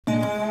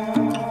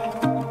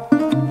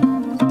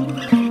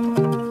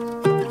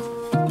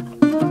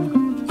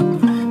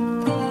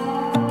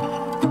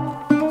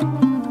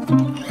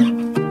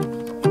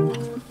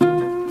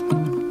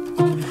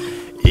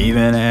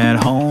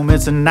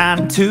a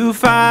 9 to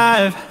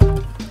 5.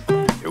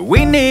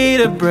 We need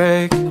a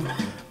break,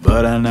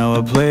 but I know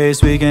a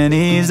place we can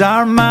ease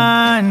our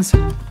minds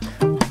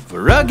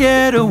for a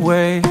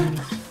getaway.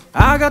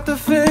 I got the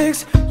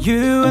fix,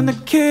 you and the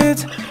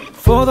kids,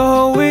 for the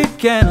whole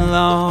weekend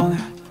long.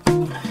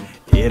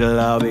 It'll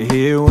all be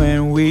here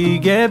when we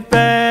get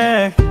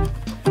back.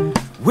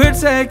 We're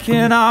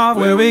taking off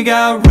where we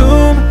got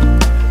room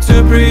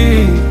to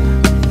breathe,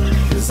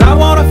 'cause I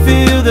wanna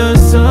feel the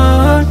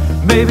sun.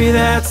 Maybe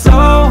that's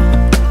all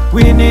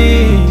we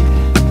need,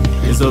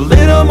 is a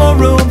little more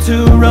room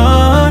to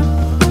run.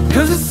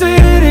 'Cause the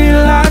city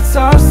lights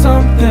are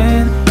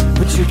something,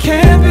 but you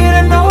can't beat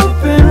an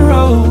open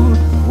road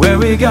where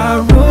we got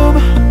room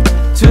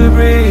to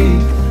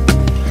breathe.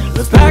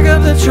 Let's pack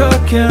up the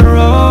truck and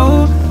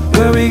roll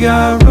where we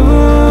got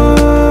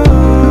room,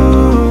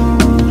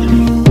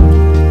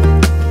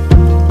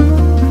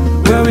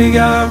 where we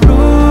got room.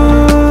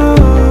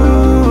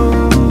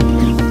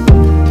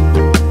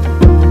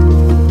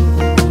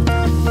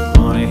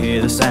 Wanna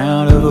hear the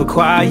sound of a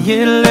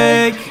quiet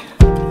lake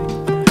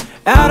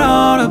out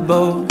on a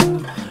boat.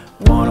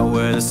 Wanna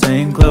wear the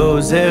same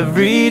clothes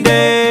every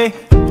day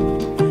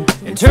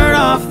and turn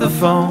off the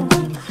phone.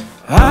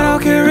 I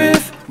don't care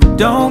if we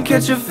don't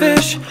catch a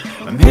fish,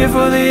 I'm here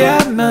for the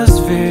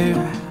atmosphere.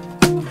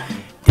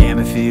 Damn,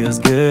 it feels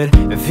good,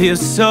 it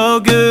feels so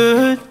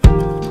good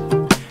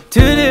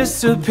to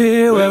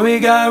disappear where we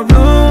got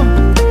room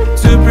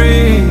to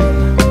breathe.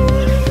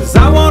 'Cause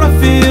I wanna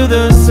feel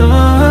the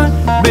sun.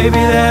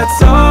 Maybe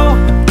that's all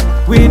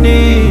we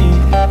need,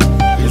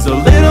 is a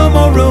little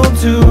more room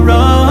to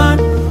run.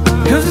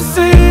 'Cause the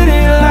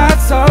city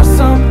lights are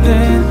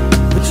something,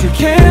 but you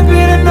can't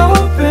beat an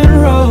open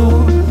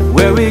road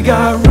where we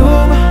got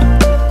room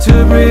to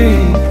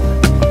breathe.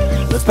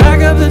 Let's pack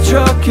up the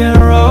truck and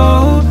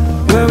roll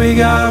where we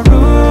got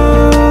room,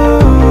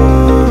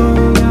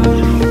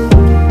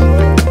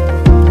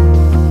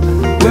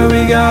 where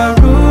we got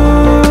room.